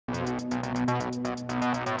Hey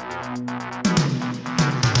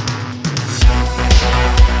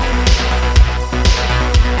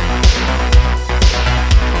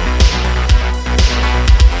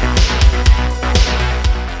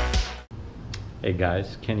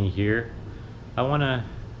guys, Kenny here. I want to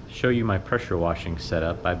show you my pressure washing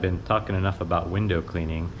setup. I've been talking enough about window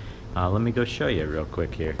cleaning. Let me go show you real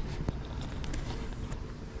quick here.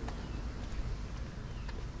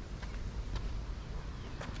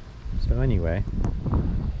 So anyway,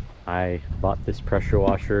 I bought this pressure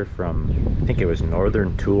washer from, I think it was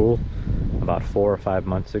Northern Tool, about 4 or 5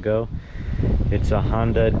 months ago. It's a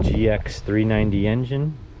Honda GX 390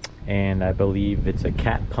 engine, and I believe it's a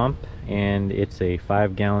cat pump, and it's a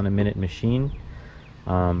 5 gallon a minute machine.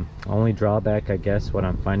 Only drawback, I guess, what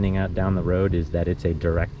I'm finding out down the road is that it's a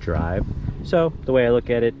direct drive. So the way I look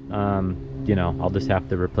at it, you know, I'll just have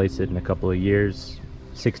to replace it in a couple of years.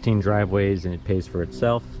 16 driveways and it pays for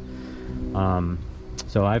itself.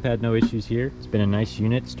 So I've had no issues here. It's been a nice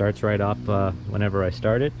unit. Starts right off whenever I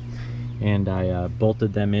start it. And I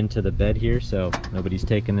bolted them into the bed here, so nobody's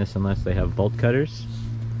taking this unless they have bolt cutters.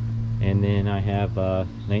 And then I have a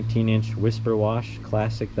 19-inch Whisper Wash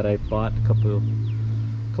Classic that I bought a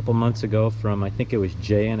couple months ago from, I think it was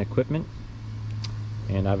JN Equipment.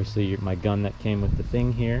 And obviously my gun that came with the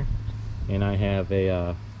thing here. And I have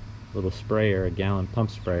a little sprayer, a gallon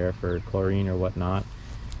pump sprayer for chlorine or whatnot.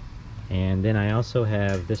 And then I also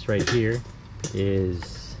have this right here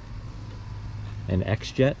is an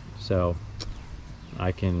X-Jet, so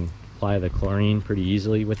I can apply the chlorine pretty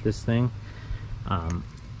easily with this thing.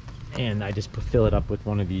 And I just fill it up with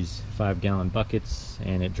one of these 5 gallon buckets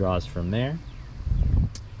and it draws from there.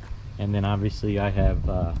 And then obviously I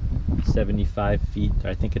have 75 feet,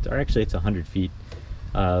 I think it's, or actually it's 100 feet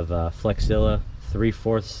of Flexilla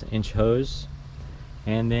 3/4 inch hose.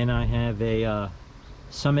 And then I have a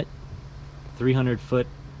Summit 300 foot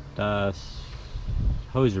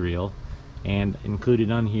hose reel, and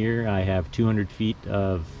included on here I have 200 feet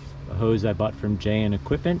of hose I bought from JN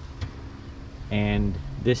Equipment. And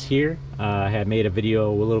this here, I had made a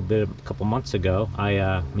video a couple months ago.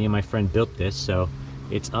 Me and my friend built this, so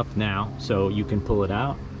it's up now, so you can pull it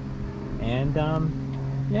out. And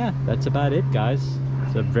yeah, that's about it, guys.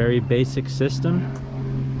 It's a very basic system.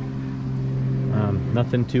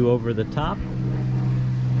 Nothing too over the top,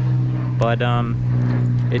 but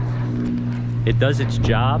it does its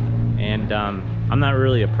job. And I'm not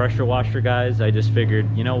really a pressure washer, guys. I just figured,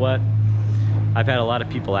 you know what, I've had a lot of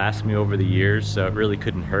people ask me over the years, so it really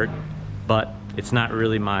couldn't hurt, but it's not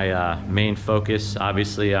really my main focus.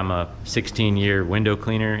 Obviously I'm a 16-year window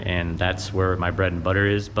cleaner and that's where my bread and butter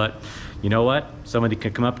is. But you know what, somebody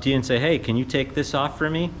could come up to you and say, hey, can you take this off for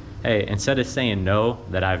me? Hey, instead of saying no,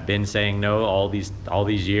 that I've been saying no all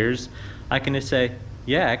these years, I can just say,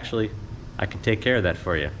 yeah, actually I can take care of that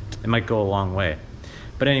for you. It might go a long way.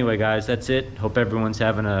 But anyway, guys, that's it. Hope everyone's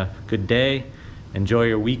having a good day. Enjoy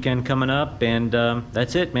your weekend coming up, and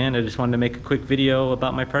that's it, man. I just wanted to make a quick video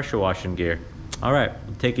about my pressure washing gear. All right,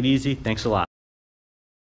 take it easy. Thanks a lot.